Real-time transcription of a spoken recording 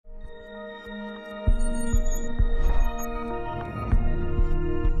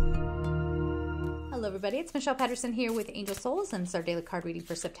everybody. It's Michelle Patterson here with Angel Souls, and it's our daily card reading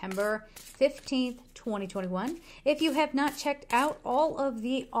for September 15th, 2021. If you have not checked out all of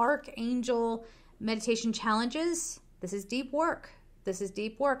the Archangel meditation challenges, this is deep work. This is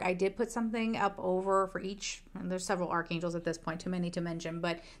deep work. I did put something up over for each, and there's several archangels at this point, too many to mention,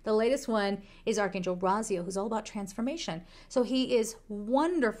 but the latest one is Archangel Raziel, who's all about transformation. So he is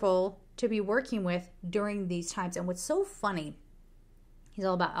wonderful to be working with during these times. And what's so funny, he's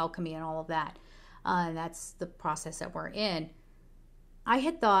all about alchemy and all of that. And that's the process that we're in. I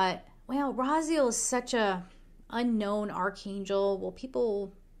had thought, well, Raziel is such a unknown archangel. Will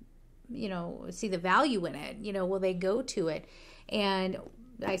people, see the value in it? Will they go to it? And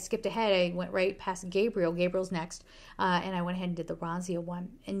I skipped ahead. I went right past Gabriel. Gabriel's next. And I went ahead and did the Raziel one.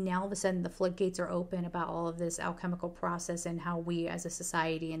 And now all of a sudden the floodgates are open about all of this alchemical process and how we as a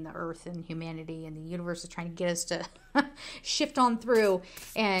society and the earth and humanity and the universe is trying to get us to shift on through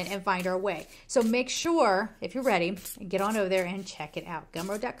and find our way. So make sure, if you're ready, get on over there and check it out.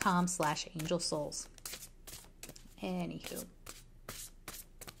 Gumroad.com/angelsouls. Anywho.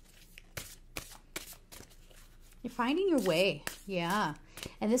 You're finding your way. Yeah.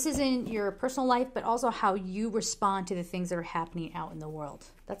 And this is in your personal life, but also how you respond to the things that are happening out in the world.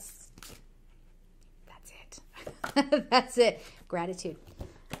 That's it. That's it. Gratitude.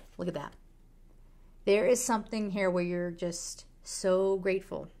 Look at that. There is something here where you're just so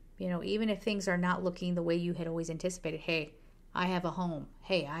grateful. Even if things are not looking the way you had always anticipated. Hey, I have a home.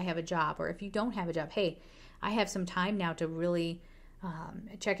 Hey, I have a job. Or if you don't have a job, hey, I have some time now to really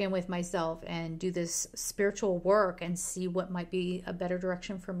check in with myself and do this spiritual work and see what might be a better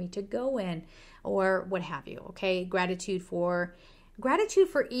direction for me to go in, or what have you. Okay, gratitude for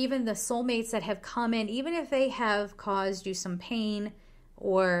even the soulmates that have come in, even if they have caused you some pain,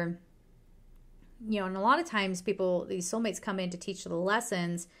 or and a lot of times these soulmates come in to teach the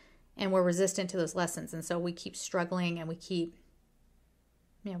lessons, and we're resistant to those lessons, and so we keep struggling and we keep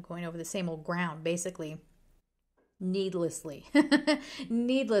going over the same old ground, basically. Needlessly. And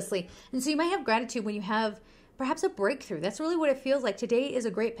so you might have gratitude when you have perhaps a breakthrough. That's really what it feels like. Today is a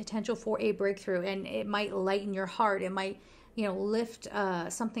great potential for a breakthrough, and it might lighten your heart. It might, lift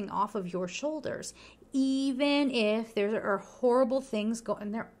something off of your shoulders. Even if there are horrible things going,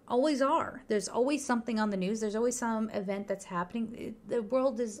 and there always are. There's always something on the news. There's always some event that's happening. The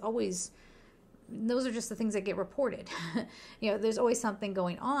world is always, those are just the things that get reported. There's always something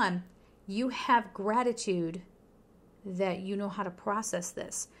going on. You have gratitude that you know how to process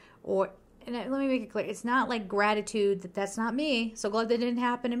this. And let me make it clear, it's not like gratitude that's not me, so glad that didn't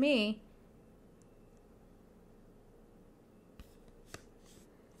happen to me.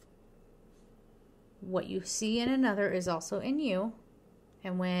 What you see in another is also in you.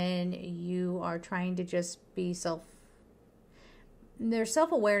 And when you are trying to just be there's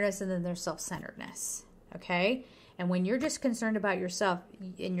self-awareness and then there's self-centeredness. Okay? And when you're just concerned about yourself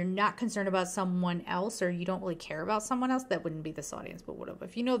and you're not concerned about someone else, or you don't really care about someone else, that wouldn't be this audience, but whatever.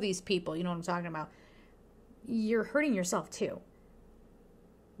 If you know these people, you know what I'm talking about, you're hurting yourself too.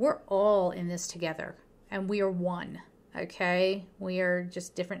 We're all in this together, and we are one, okay? We are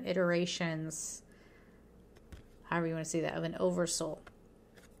just different iterations, however you want to see that, of an oversoul,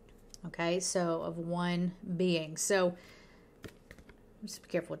 okay? So of one being. So just be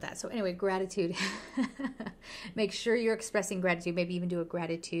careful with that. So anyway, gratitude. Make sure you're expressing gratitude. Maybe even do a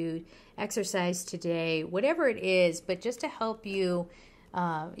gratitude exercise today, whatever it is, but just to help you,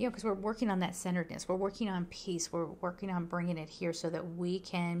 because we're working on that centeredness. We're working on peace. We're working on bringing it here so that we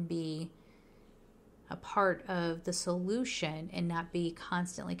can be a part of the solution and not be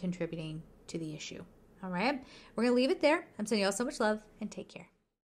constantly contributing to the issue. All right. We're going to leave it there. I'm sending you all so much love, and take care.